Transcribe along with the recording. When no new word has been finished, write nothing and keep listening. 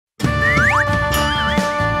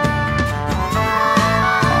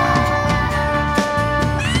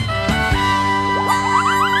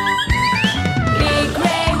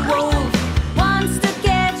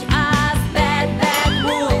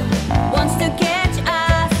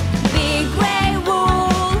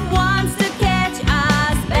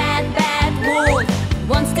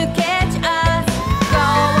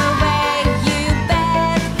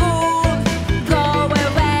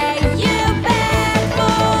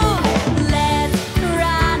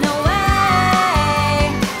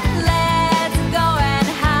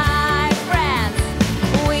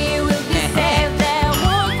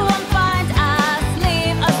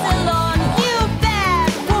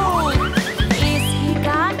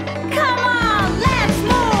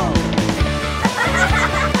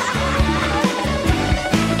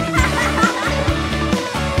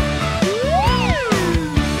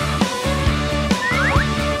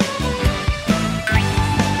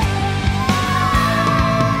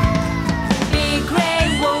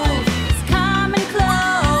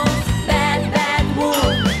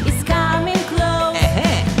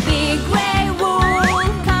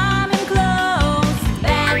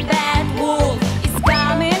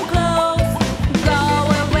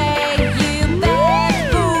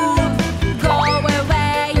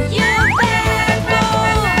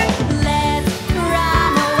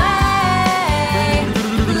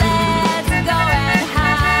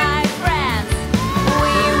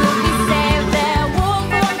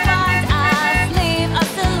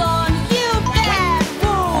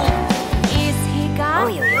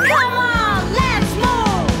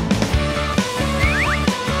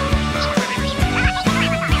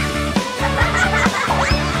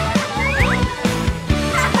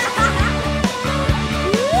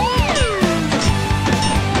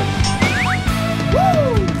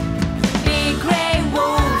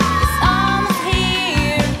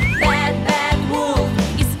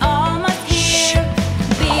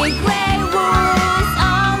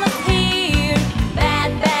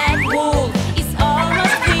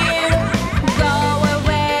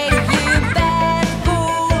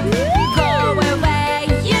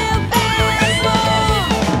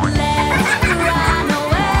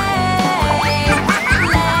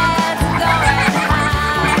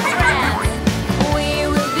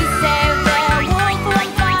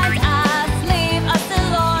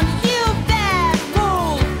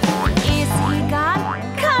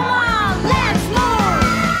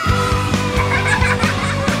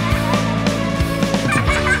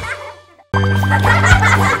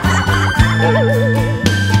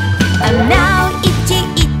no, itchy,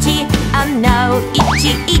 itchy. Oh no,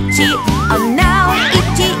 itchy, itchy. Oh no,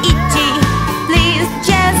 itchy, itchy. Please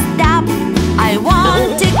just stop. I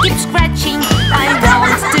want to keep scratching. I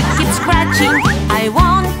want to keep scratching. I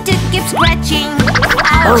want to keep scratching.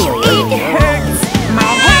 Ouch, it hurts.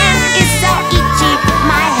 My hand is so itchy.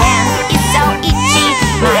 My hand is so itchy.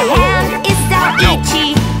 My hand is so itchy.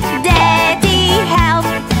 Daddy, help.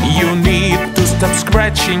 You need to stop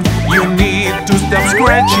scratching. You need to stop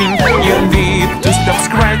scratching. You need to stop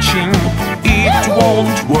scratching. It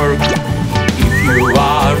won't work. If you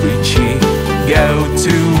are itchy, go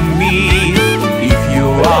to me. If you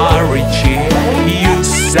are itchy,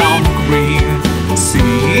 use some cream.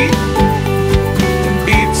 See?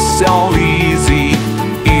 It's so easy.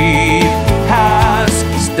 It has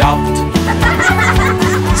stopped.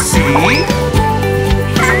 See?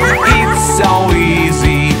 It's so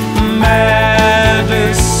easy.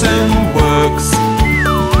 Medicine works.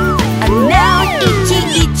 Oh no, itchy,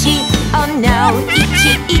 itchy. Oh no,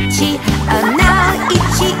 itchy, itchy. Oh no,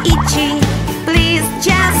 itchy, itchy. Please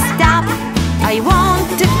just stop. I want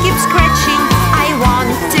to keep scratching. I want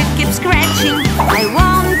to keep scratching. I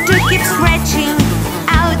want to keep scratching.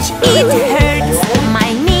 Ouch, it hurts. My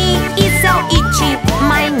knee is so itchy.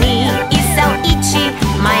 My knee is so itchy.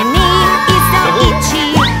 My knee is so itchy.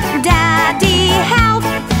 Daddy, help.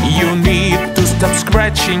 You need to stop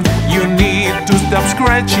scratching. You need to stop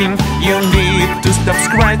scratching. You need to stop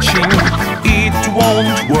scratching. It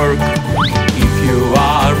won't work. If you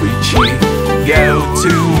are itchy, go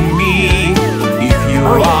to me. If you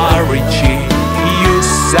are itchy,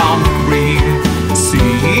 use some cream.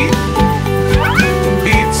 See?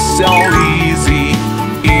 It's so easy.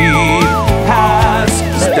 It has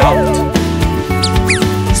stopped.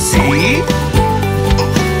 See?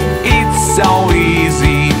 It's so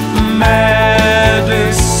easy.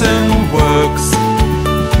 Medicine works.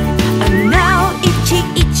 Oh no, itchy,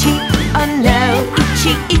 itchy. Oh no,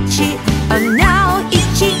 itchy, itchy. Oh no,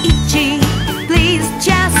 itchy, itchy. Please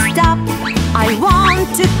just stop. I want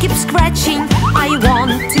to keep scratching. I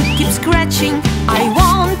want to keep scratching. I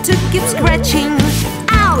want to keep scratching.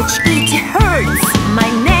 Ouch, it hurts. My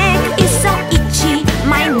neck is so itchy.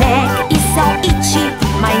 My neck is so itchy.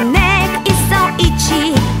 My neck is so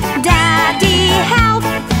itchy. Daddy, help.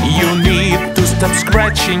 You need to stop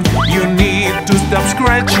scratching. You need to stop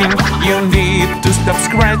scratching. You need to stop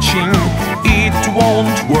scratching. It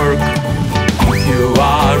won't work. If you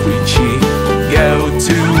are itchy, go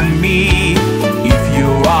to me. If you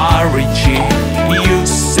are itchy, use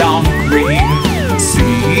some cream.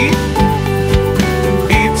 See?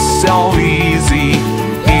 It's so easy.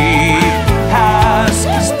 It has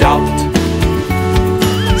stopped.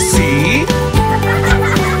 See?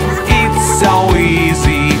 It's so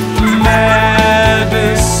easy.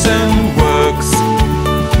 Medicine works.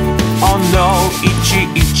 Oh no, itchy,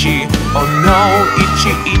 itchy. Oh no,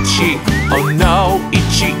 itchy, itchy. Oh no,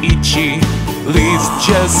 itchy, itchy. Please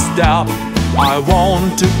just stop. I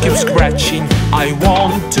want to keep scratching. I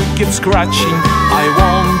want to keep scratching. I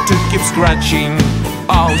want to keep scratching.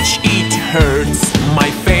 Ouch, it hurts. My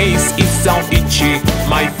face is so itchy.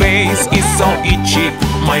 My face is so itchy.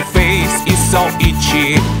 My face is so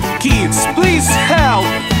itchy. Kids, please help.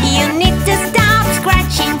 You need to stop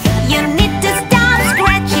scratching. You need to stop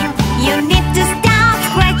scratching. You need to stop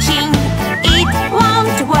scratching. It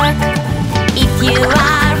won't work. If you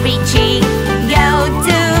are itchy, go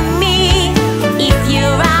to me. If you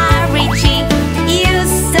are itchy,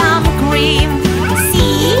 use some cream.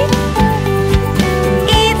 See?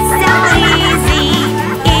 It's so easy.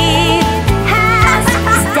 It has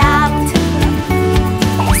stopped.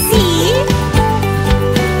 See?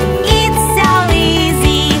 It's so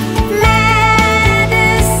easy.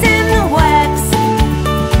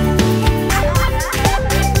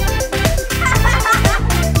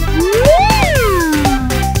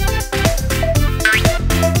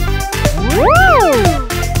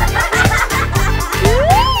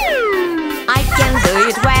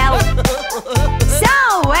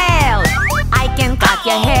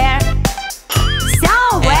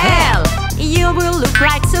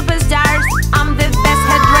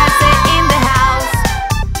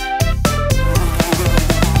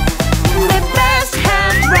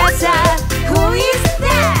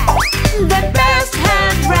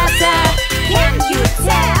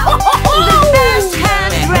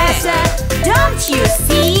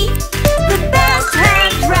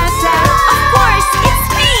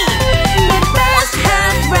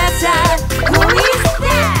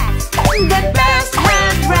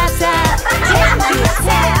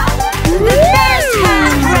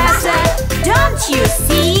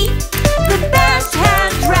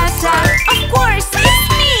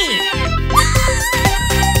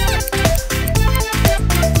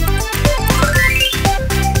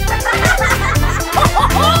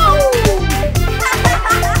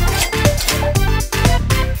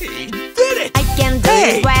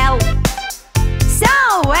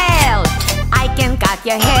 cut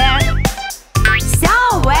your hair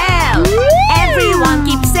so well. Everyone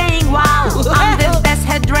keeps saying wow, I'm the best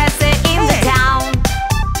hairdresser in the town.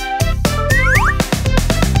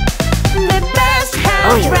 The best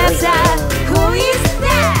hairdresser, who is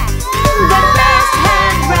that? The best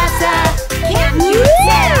hairdresser, can you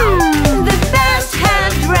tell? The best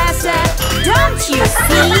hairdresser, don't you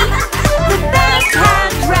see? The best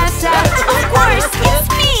hairdresser, of course it's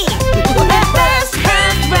me. The best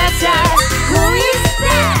hairdresser, who is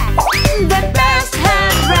that? The best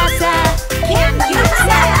hairdresser, can you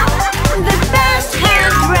tell? The best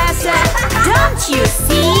hairdresser, don't you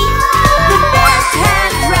see? The best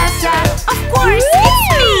hairdresser, of course it's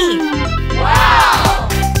me. Wow!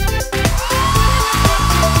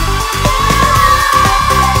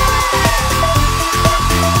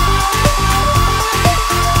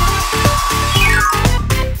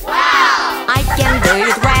 I can do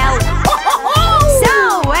it well, so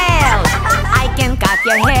well. I can cut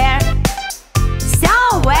your hair so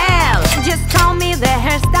well. Just call me the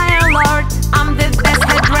hairstyle lord. I'm the best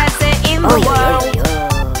hairdresser in the world.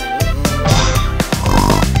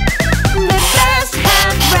 The best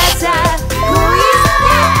hairdresser, who is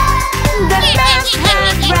that? The best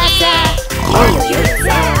hairdresser, can you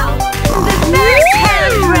tell? The best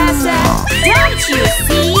hairdresser, don't you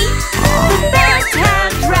see? The best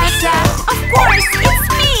hairdresser, of course it's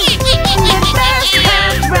me. The best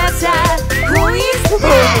hairdresser, who is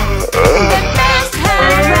that? The best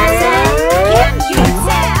hairdresser, can you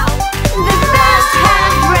tell? The best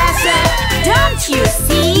hairdresser, don't you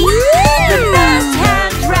see? The best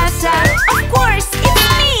hairdresser, of course it's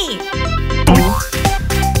me.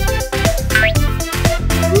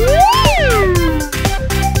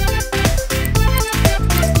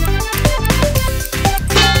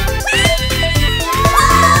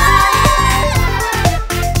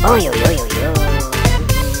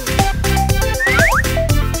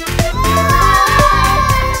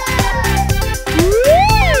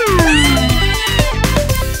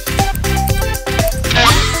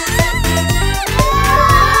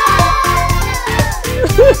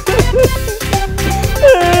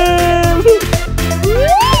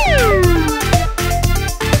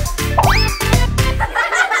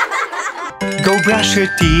 Go brush your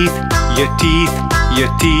teeth, your teeth, your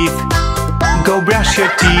teeth. Go brush your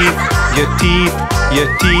teeth, your teeth, your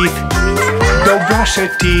teeth. Go brush your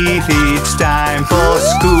teeth, it's time for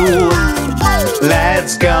school.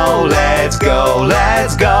 Let's go, let's go,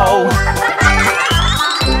 let's go.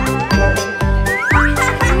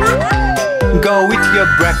 Go with your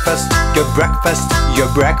breakfast, your breakfast, your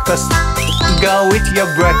breakfast. Go with your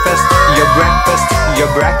breakfast, your breakfast,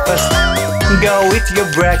 your breakfast. Go with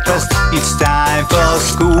your breakfast, it's time for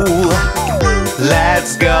school.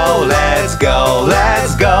 Let's go, let's go,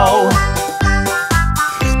 let's go.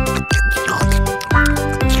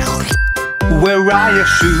 Where are your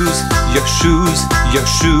shoes, your shoes, your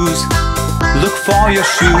shoes? Look for your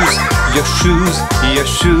shoes, your shoes, your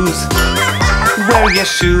shoes. Wear your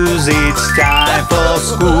shoes, it's time for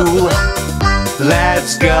school.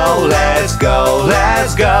 Let's go, let's go,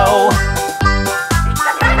 let's go.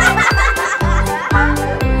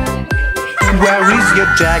 Where is your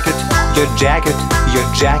jacket, your jacket, your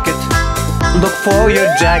jacket? Look for your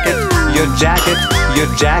jacket, your jacket, your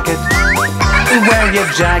jacket. Wear your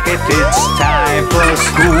jacket, it's time for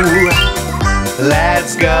school.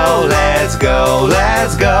 Let's go, let's go,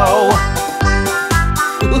 let's go.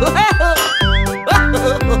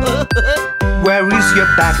 Where is your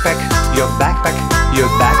backpack, your backpack, your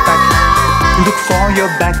backpack? Look for your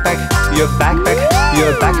backpack, your backpack,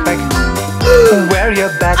 your backpack. Wear your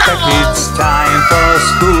backpack, it's time for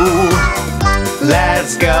school.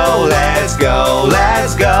 Let's go, let's go,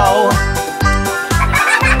 let's go.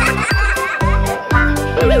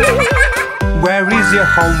 Where is your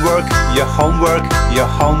homework, your homework, your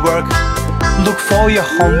homework? Look for your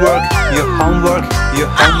homework, your homework, your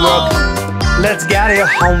homework. Let's get your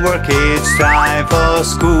homework, it's time for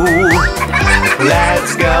school.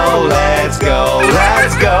 Let's go, let's go,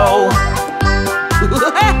 let's go.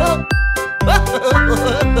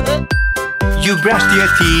 You brushed your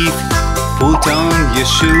teeth, put on your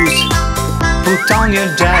shoes, put on your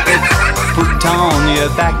jacket, put on your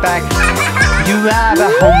backpack. You have a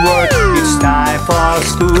homework, it's time for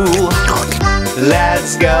school.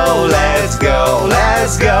 Let's go, let's go,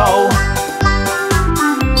 let's go.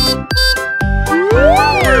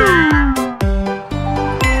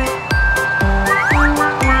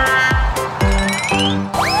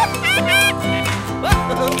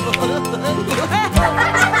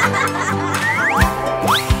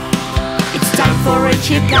 It's time for a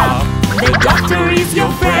checkup. The doctor is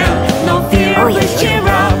your friend. No fear, but cheer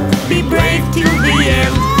up. Be brave till the end.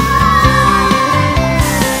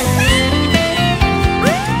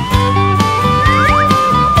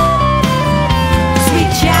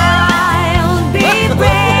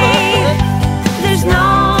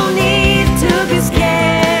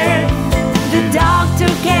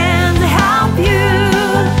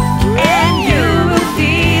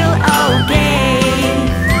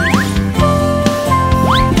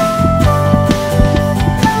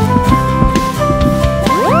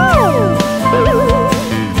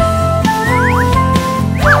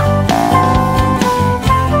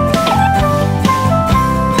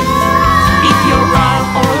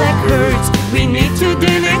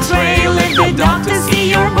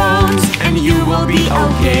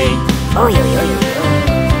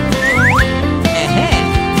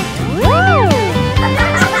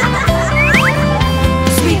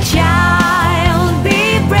 Sweet child,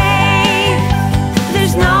 be brave.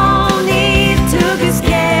 There's no need to be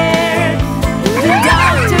scared. The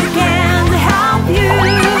doctor can help you,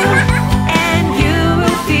 and you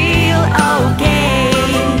will feel okay.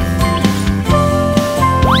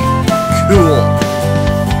 Cool.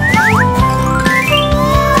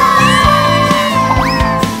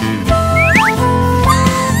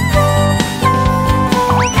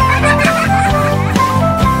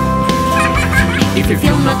 If you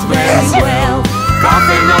feel not very well, cough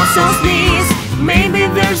and also sneeze, maybe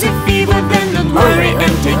there's a fever, then don't worry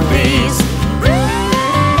and take this.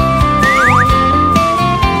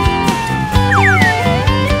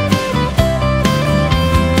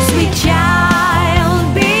 Sweet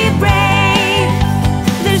child, be brave.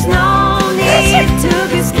 There's no need to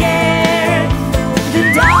be scared. The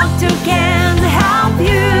doctor can help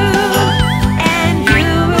you, and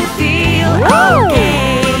you will feel okay.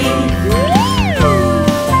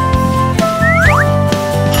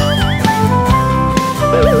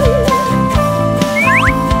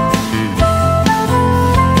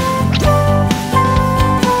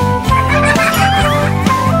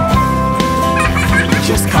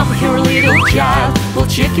 Just come here, little child. We'll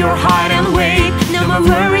check your heart and wait. No more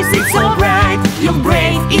worries, it's alright. You're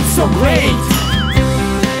brave, it's so great.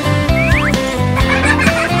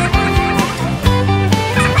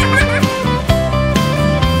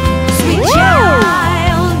 Sweet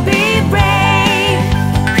child, be brave.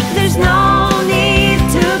 There's no need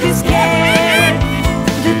to be scared.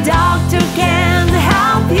 The doctor can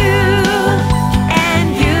help you,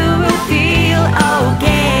 and you will feel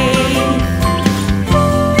okay.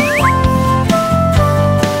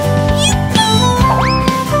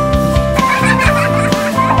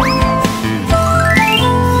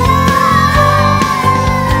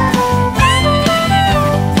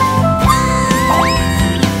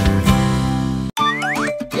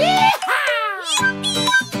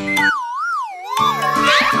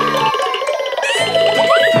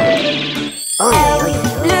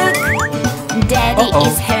 Look, Daddy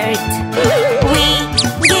is hurt. We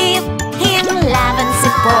give him love and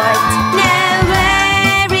support. No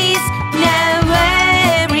worries, no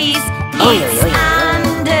worries. It's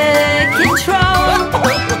under control.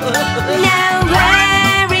 No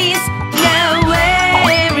worries, no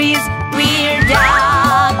worries. We're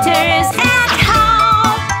doctors at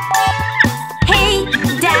home. Hey,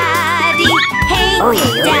 Daddy,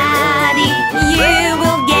 Daddy, you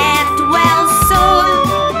will get well soon.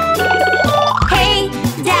 Hey,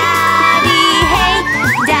 Daddy,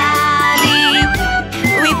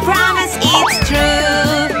 we promise it's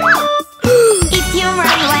true. If you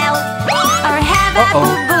run well or have a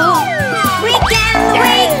boo-boo, we can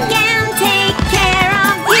take care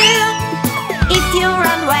of you. If you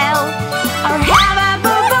run well or have a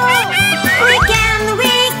boo-boo, we can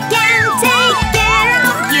take care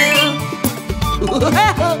of you.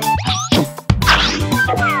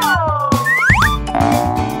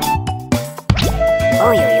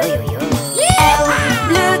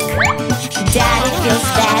 Look, Daddy feels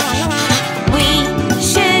bad. We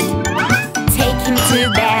should take him to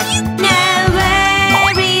bed. No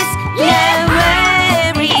worries,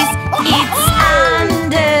 it's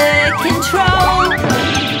under control.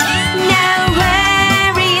 No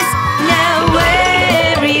worries,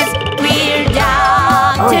 we're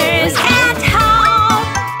doctors at home.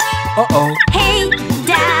 Hey,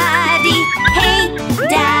 Daddy,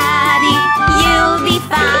 you'll be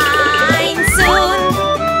fine soon.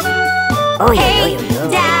 Hey,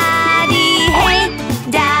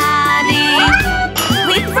 Daddy,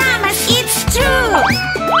 we promise it's true.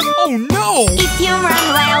 Oh no! If you run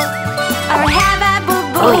well or have a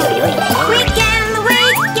boo-boo, we can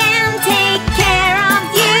take care of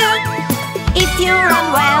you. If you run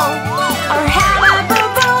well or have a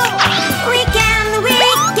boo-boo, we can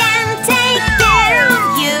take care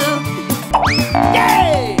of you.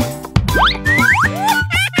 Yay!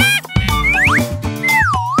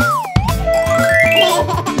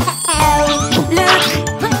 Look,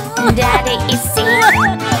 Daddy is sick.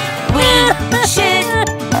 We should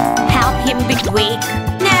help him be quick.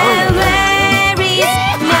 No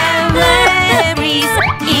worries,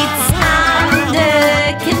 it's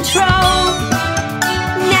under control.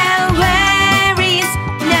 No worries,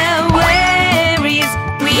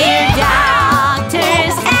 we're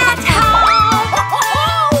doctors at home.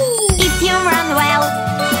 If you run well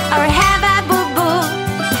or have a boo-boo,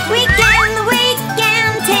 we can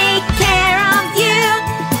take care of you.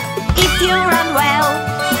 If you run well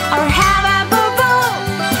or have a boo-boo,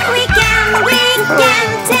 we can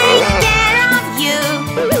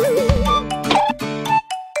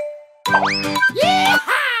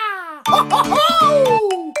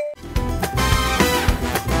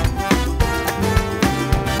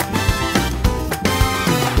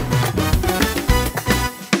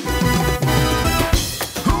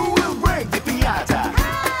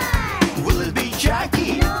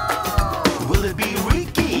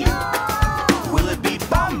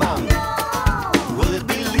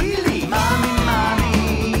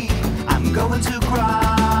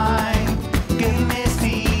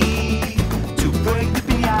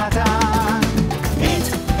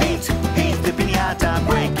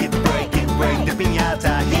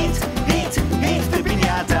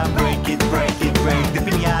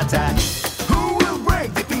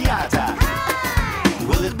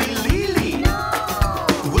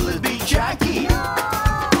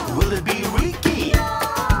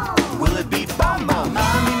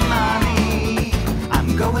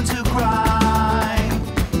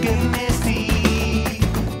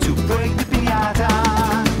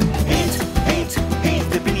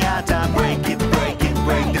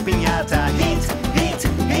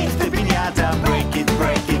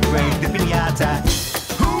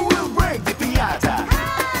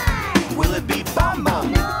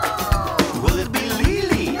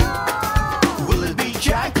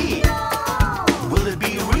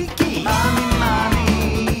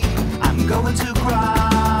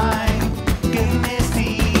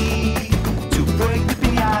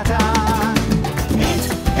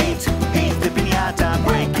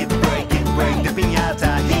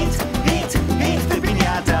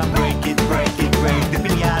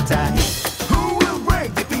tata,